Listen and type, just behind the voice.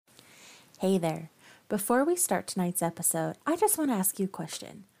Hey there. Before we start tonight's episode, I just want to ask you a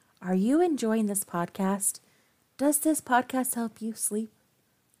question. Are you enjoying this podcast? Does this podcast help you sleep?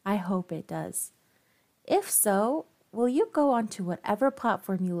 I hope it does. If so, will you go onto whatever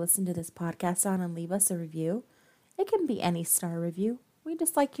platform you listen to this podcast on and leave us a review? It can be any star review. We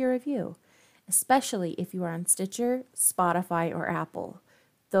just like your review, especially if you are on Stitcher, Spotify, or Apple.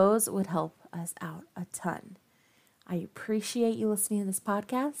 Those would help us out a ton. I appreciate you listening to this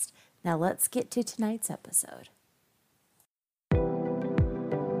podcast. Now let's get to tonight's episode.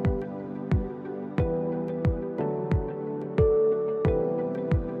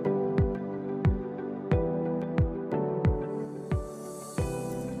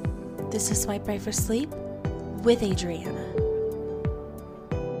 This is Swipe Right for Sleep with Adriana.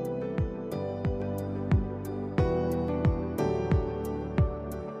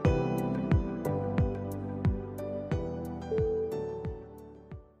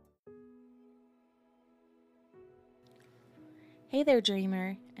 Hey there,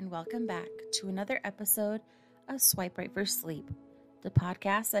 dreamer, and welcome back to another episode of Swipe Right for Sleep, the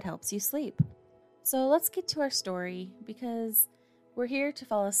podcast that helps you sleep. So let's get to our story because we're here to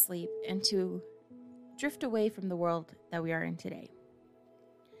fall asleep and to drift away from the world that we are in today.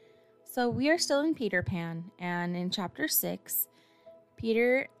 So we are still in Peter Pan, and in chapter 6,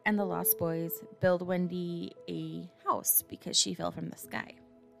 Peter and the Lost Boys build Wendy a house because she fell from the sky.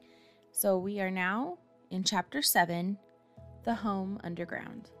 So we are now in chapter 7, The Home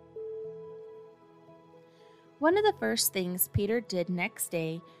Underground. One of the first things Peter did next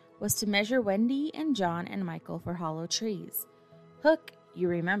day was to measure Wendy and John and Michael for hollow trees. Hook, you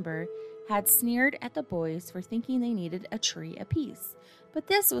remember, had sneered at the boys for thinking they needed a tree apiece, but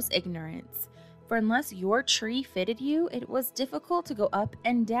this was ignorance, for unless your tree fitted you, it was difficult to go up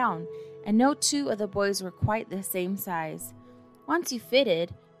and down, and no two of the boys were quite the same size. Once you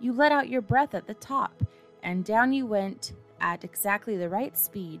fitted, you let out your breath at the top, and down you went at exactly the right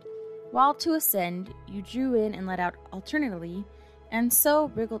speed, while to ascend, you drew in and let out alternately, and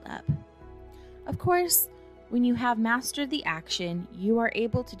so wriggled up. Of course, when you have mastered the action, you are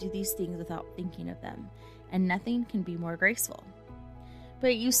able to do these things without thinking of them, and nothing can be more graceful.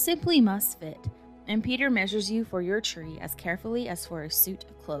 But you simply must fit, and Peter measures you for your tree as carefully as for a suit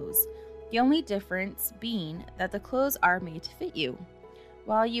of clothes, the only difference being that the clothes are made to fit you,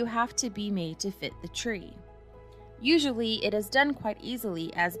 while you have to be made to fit the tree. Usually, it is done quite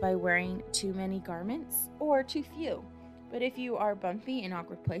easily as by wearing too many garments or too few, but if you are bumpy in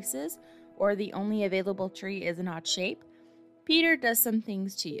awkward places, or the only available tree is an odd shape, Peter does some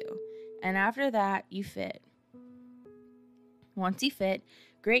things to you, and after that, you fit. Once you fit,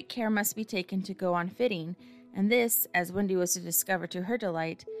 great care must be taken to go on fitting, and this, as Wendy was to discover to her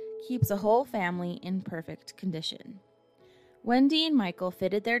delight, keeps the whole family in perfect condition. Wendy and Michael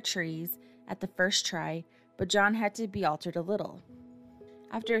fitted their trees at the first try, but John had to be altered a little.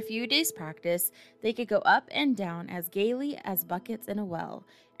 After a few days' practice, they could go up and down as gaily as buckets in a well,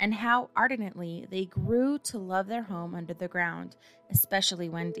 and how ardently they grew to love their home under the ground, especially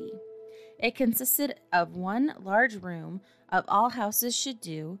Wendy. It consisted of one large room, of all houses should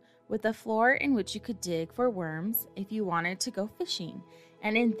do, with a floor in which you could dig for worms if you wanted to go fishing,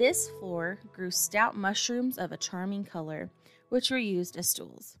 and in this floor grew stout mushrooms of a charming color, which were used as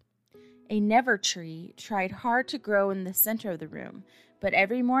stools. A never tree tried hard to grow in the center of the room, but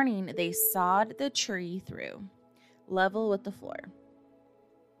every morning they sawed the tree through, level with the floor.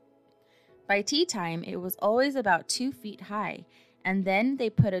 By tea time, it was always about 2 feet high, and then they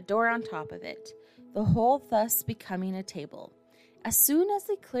put a door on top of it, the whole thus becoming a table. As soon as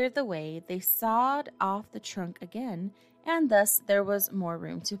they cleared the way, they sawed off the trunk again, and thus there was more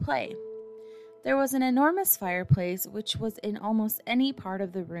room to play. There was an enormous fireplace which was in almost any part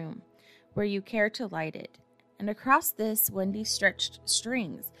of the room, where you cared to light it, and across this Wendy stretched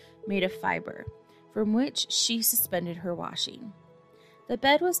strings made of fiber, from which she suspended her washing. The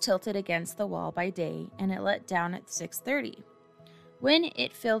bed was tilted against the wall by day, and it let down at 6:30. When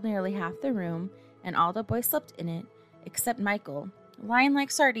it filled nearly half the room, and all the boys slept in it, except Michael, lying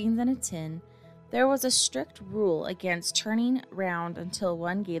like sardines in a tin, there was a strict rule against turning round until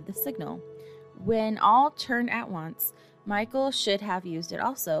one gave the signal. When all turned at once, Michael should have used it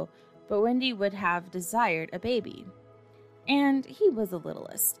also, but Wendy would have desired a baby. And he was the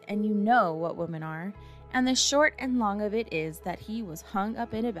littlest, and you know what women are, and the short and long of it is that he was hung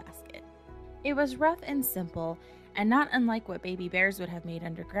up in a basket. It was rough and simple, and not unlike what baby bears would have made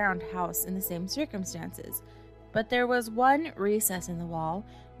underground house in the same circumstances, but there was one recess in the wall,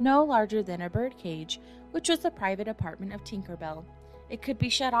 no larger than a bird cage, which was the private apartment of Tinker Bell. It could be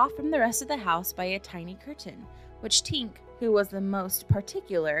shut off from the rest of the house by a tiny curtain, which Tink, who was the most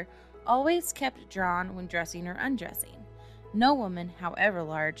particular, always kept drawn when dressing or undressing. No woman, however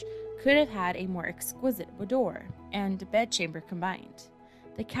large, could have had a more exquisite boudoir and bedchamber combined.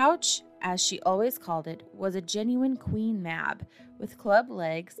 The couch, as she always called it, was a genuine Queen Mab, with club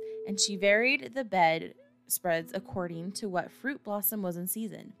legs, and she varied the bed spreads according to what fruit blossom was in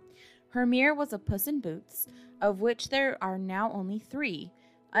season. Her mirror was a Puss in Boots, of which there are now only 3,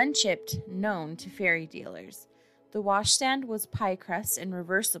 unchipped, known to fairy dealers. The washstand was pie crust and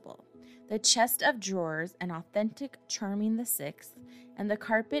reversible. The chest of drawers an authentic Charming VI, and the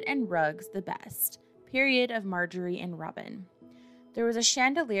carpet and rugs the best, period of Marjorie and Robin. There was a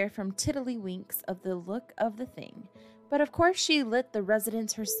chandelier from Tiddlywinks of the look of the thing, but of course she lit the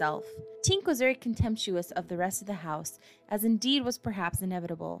residence herself. Tink was very contemptuous of the rest of the house, as indeed was perhaps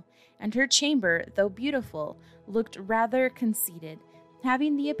inevitable, and her chamber, though beautiful, looked rather conceited,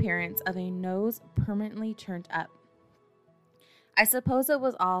 having the appearance of a nose permanently turned up. I suppose it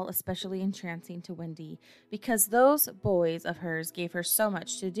was all especially entrancing to Wendy, because those boys of hers gave her so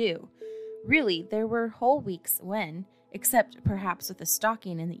much to do. Really, there were whole weeks when, except perhaps with a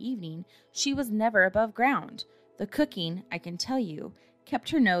stocking in the evening, she was never above ground. The cooking, I can tell you, kept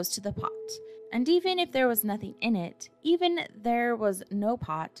her nose to the pot, and even if there was nothing in it, even there was no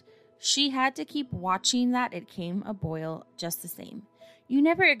pot, she had to keep watching that it came a boil just the same. You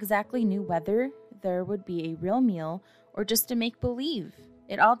never exactly knew whether there would be a real meal or just to make believe.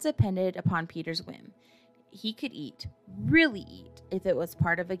 It all depended upon Peter's whim. He could eat, really eat, if it was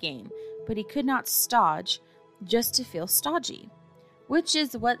part of a game, but he could not stodge just to feel stodgy, which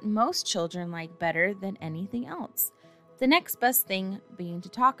is what most children like better than anything else. The next best thing being to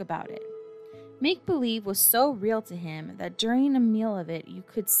talk about it. Make-believe was so real to him that during a meal of it you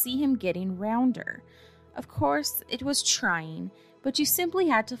could see him getting rounder. Of course, it was trying, but you simply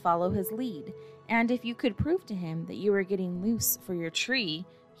had to follow his lead, and if you could prove to him that you were getting loose for your tree,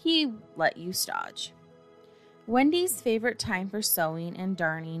 he let you stodge. Wendy's favorite time for sewing and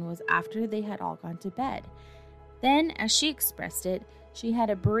darning was after they had all gone to bed. Then, as she expressed it, she had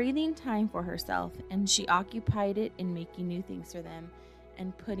a breathing time for herself, and she occupied it in making new things for them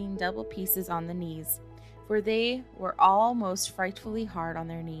and putting double pieces on the knees, for they were all most frightfully hard on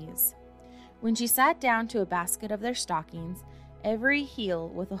their knees. When she sat down to a basket of their stockings, every heel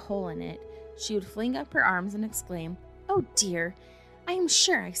with a hole in it, she would fling up her arms and exclaim, "Oh dear, I am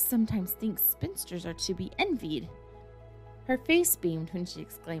sure I sometimes think spinsters are to be envied." Her face beamed when she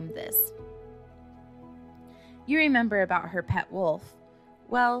exclaimed this. You remember about her pet wolf.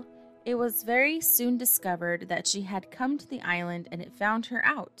 Well, it was very soon discovered that she had come to the island and it found her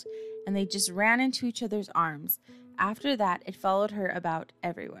out, and they just ran into each other's arms. After that, it followed her about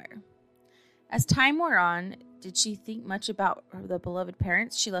everywhere. As time wore on, did she think much about the beloved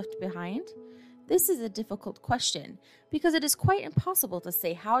parents she left behind? This is a difficult question, because it is quite impossible to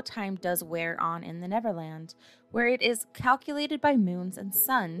say how time does wear on in the Neverland, where it is calculated by moons and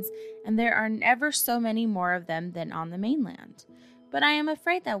suns, and there are never so many more of them than on the mainland. But I am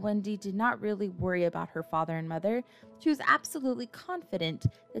afraid that Wendy did not really worry about her father and mother. She was absolutely confident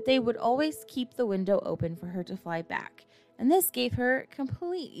that they would always keep the window open for her to fly back, and this gave her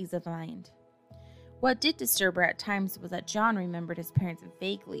complete ease of mind. What did disturb her at times was that John remembered his parents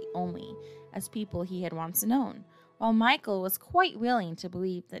vaguely only, as people he had once known, while Michael was quite willing to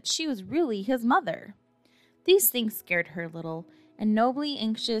believe that she was really his mother. These things scared her a little, and nobly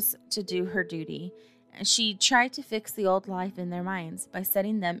anxious to do her duty, she tried to fix the old life in their minds by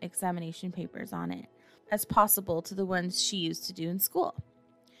setting them examination papers on it, as possible to the ones she used to do in school.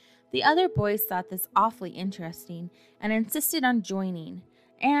 The other boys thought this awfully interesting and insisted on joining,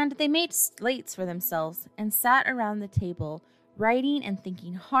 and they made slates for themselves and sat around the table, writing and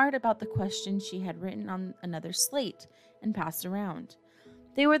thinking hard about the questions she had written on another slate and passed around.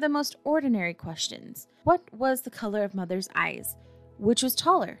 They were the most ordinary questions. What was the color of Mother's eyes? Which was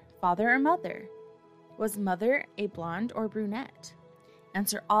taller, father or mother? Was Mother a blonde or brunette?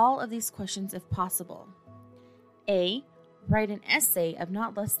 Answer all of these questions if possible. A. Write an essay of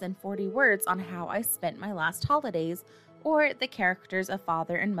not less than 40 words on how I spent my last holidays, or the characters of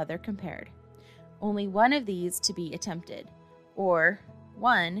father and mother compared. Only one of these to be attempted. Or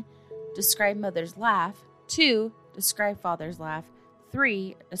 1. Describe Mother's laugh. 2. Describe Father's laugh.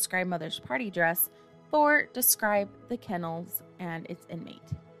 3. Describe Mother's party dress. 4. Describe the kennels and its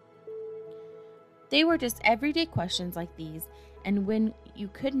inmate. They were just everyday questions like these, and when you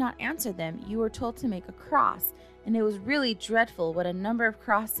could not answer them, you were told to make a cross, and it was really dreadful what a number of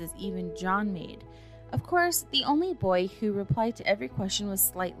crosses even John made. Of course, the only boy who replied to every question was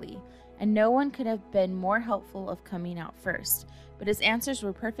Slightly, and no one could have been more helpful of coming out first, but his answers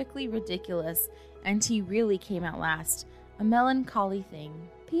were perfectly ridiculous, and he really came out last, a melancholy thing,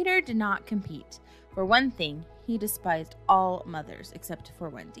 Peter did not compete. For one thing, he despised all mothers except for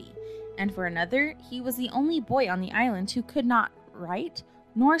Wendy. And for another, he was the only boy on the island who could not write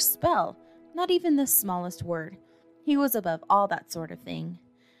nor spell, not even the smallest word. He was above all that sort of thing.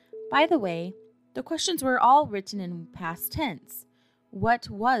 By the way, the questions were all written in past tense. What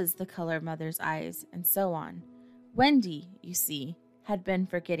was the color of Mother's eyes, and so on. Wendy, you see, had been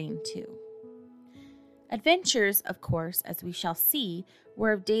forgetting too. Adventures, of course, as we shall see,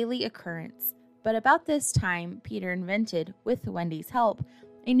 were of daily occurrence, but about this time Peter invented, with Wendy's help,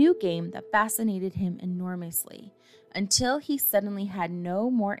 a new game that fascinated him enormously, until he suddenly had no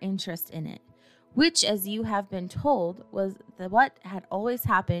more interest in it, which, as you have been told, was what had always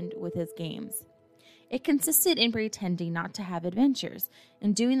happened with his games. It consisted in pretending not to have adventures,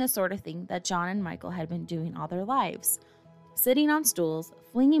 and doing the sort of thing that John and Michael had been doing all their lives. Sitting on stools,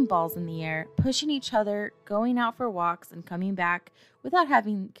 flinging balls in the air, pushing each other, going out for walks, and coming back without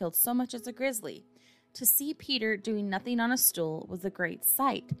having killed so much as a grizzly. To see Peter doing nothing on a stool was a great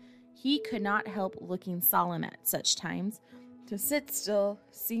sight. He could not help looking solemn at such times. To sit still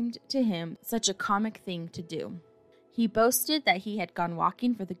seemed to him such a comic thing to do. He boasted that he had gone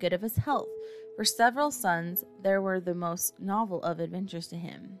walking for the good of his health. For several sons, there were the most novel of adventures to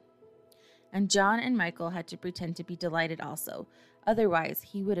him. And John and Michael had to pretend to be delighted also, otherwise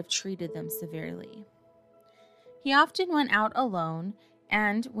he would have treated them severely. He often went out alone,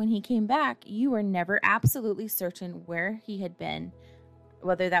 and when he came back, you were never absolutely certain where he had been,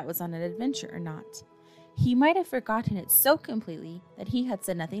 whether that was on an adventure or not. He might have forgotten it so completely that he had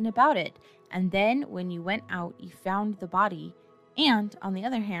said nothing about it, and then when you went out, you found the body, and, on the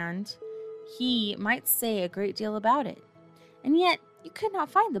other hand, he might say a great deal about it, and yet you could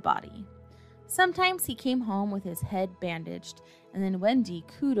not find the body. Sometimes he came home with his head bandaged, and then Wendy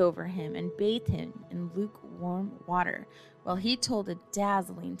cooed over him and bathed him in lukewarm water while he told a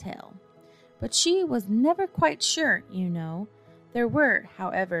dazzling tale. But she was never quite sure, you know. There were,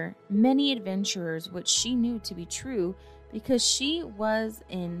 however, many adventurers which she knew to be true because she was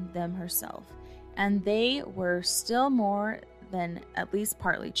in them herself, and they were still more than at least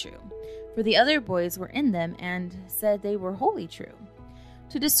partly true, for the other boys were in them and said they were wholly true.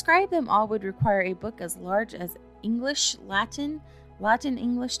 To describe them all would require a book as large as English, Latin,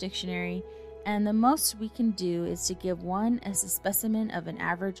 Latin-English dictionary, and the most we can do is to give one as a specimen of an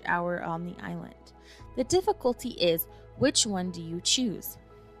average hour on the island. The difficulty is, which one do you choose?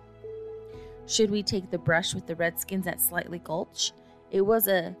 Should we take the brush with the Redskins at Slightly Gulch? It was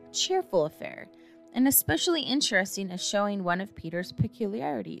a cheerful affair, and especially interesting as showing one of Peter's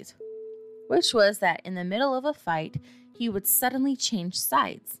peculiarities, which was that in the middle of a fight, he would suddenly change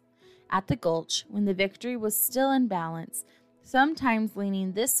sides. At the Gulch, when the victory was still in balance, sometimes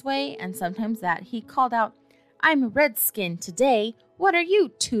leaning this way and sometimes that, he called out, "I'm a Redskin today. What are you,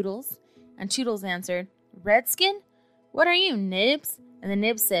 Toodles?" And Toodles answered, "Redskin? What are you, Nibs?" And the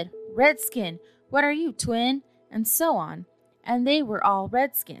Nibs said, "Redskin. What are you, Twin?" And so on. And they were all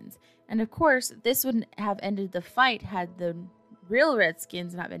Redskins. And of course, this wouldn't have ended the fight had the real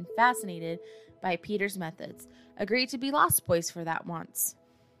Redskins not been fascinated by Peter's methods, agreed to be Lost Boys for that once.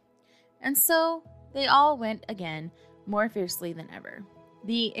 And so they all went again, more fiercely than ever.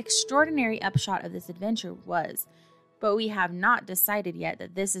 The extraordinary upshot of this adventure was, but we have not decided yet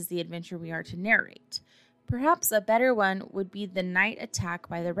that this is the adventure we are to narrate. Perhaps a better one would be the night attack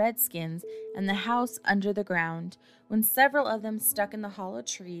by the Redskins and the house under the ground, when several of them stuck in the hollow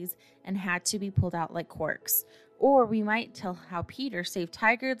trees and had to be pulled out like corks. Or we might tell how Peter saved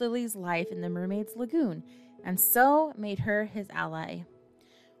Tiger Lily's life in the Mermaid's Lagoon, and so made her his ally.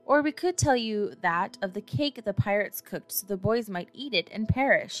 Or we could tell you that of the cake the pirates cooked so the boys might eat it and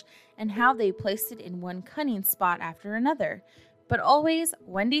perish, and how they placed it in one cunning spot after another. But always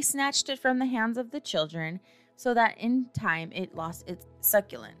Wendy snatched it from the hands of the children, so that in time it lost its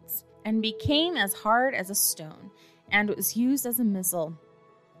succulence, and became as hard as a stone, and was used as a missile,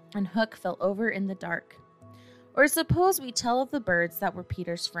 and Hook fell over in the dark. Or suppose we tell of the birds that were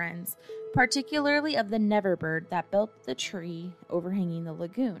Peter's friends, particularly of the Never bird that built the tree overhanging the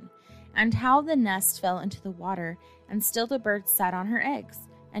lagoon, and how the nest fell into the water, and still the bird sat on her eggs,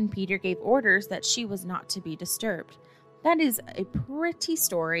 and Peter gave orders that she was not to be disturbed. That is a pretty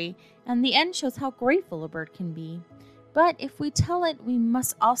story, and the end shows how grateful a bird can be. But if we tell it, we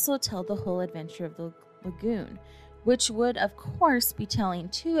must also tell the whole adventure of the lagoon, which would of course be telling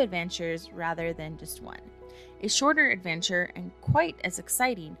two adventures rather than just one. A shorter adventure, and quite as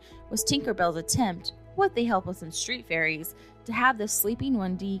exciting, was Tinker Bell's attempt, with the help of some street fairies, to have the sleeping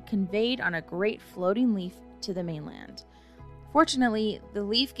Wendy conveyed on a great floating leaf to the mainland. Fortunately, the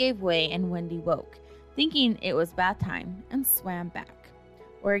leaf gave way and Wendy woke, thinking it was bath time, and swam back.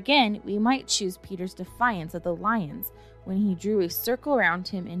 Or again, we might choose Peter's defiance of the lions when he drew a circle around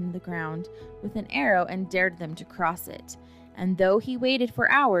him in the ground with an arrow and dared them to cross it. And though he waited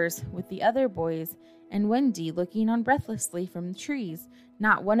for hours with the other boys and Wendy looking on breathlessly from the trees,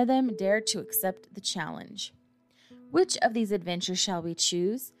 not one of them dared to accept the challenge. Which of these adventures shall we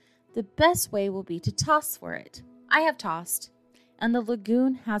choose? The best way will be to toss for it. I have tossed, and the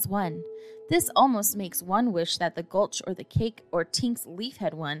lagoon has won. This almost makes one wish that the Gulch or the Cake or Tink's Leaf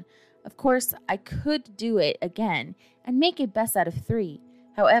had won. Of course, I could do it again and make a best out of 3.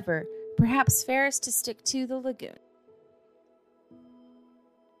 However, perhaps fairest to stick to the lagoon.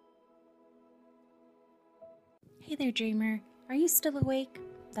 Hey there, dreamer. Are you still awake?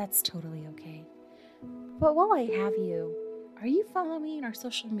 That's totally okay. But while I have you, are you following our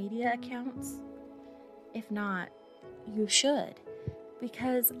social media accounts? If not, you should,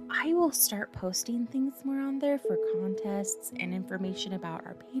 because I will start posting things more on there for contests and information about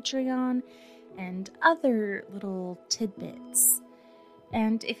our Patreon and other little tidbits.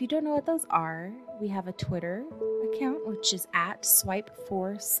 And if you don't know what those are, we have a Twitter account, which is at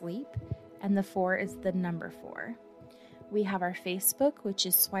Swipe4Sleep, and the 4 is the number 4. We have our Facebook, which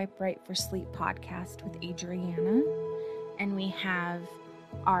is Swipe Right for Sleep Podcast with Adriana. And we have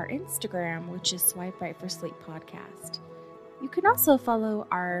our Instagram, which is Swipe Right for Sleep Podcast. You can also follow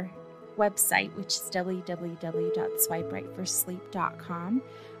our website, which is www.swiperightforsleep.com.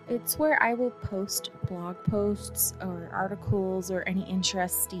 It's where I will post blog posts or articles or any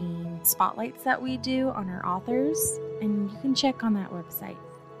interesting spotlights that we do on our authors. And you can check on that website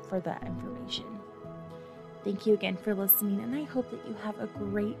for that information. Thank you again for listening, and I hope that you have a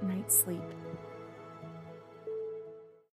great night's sleep.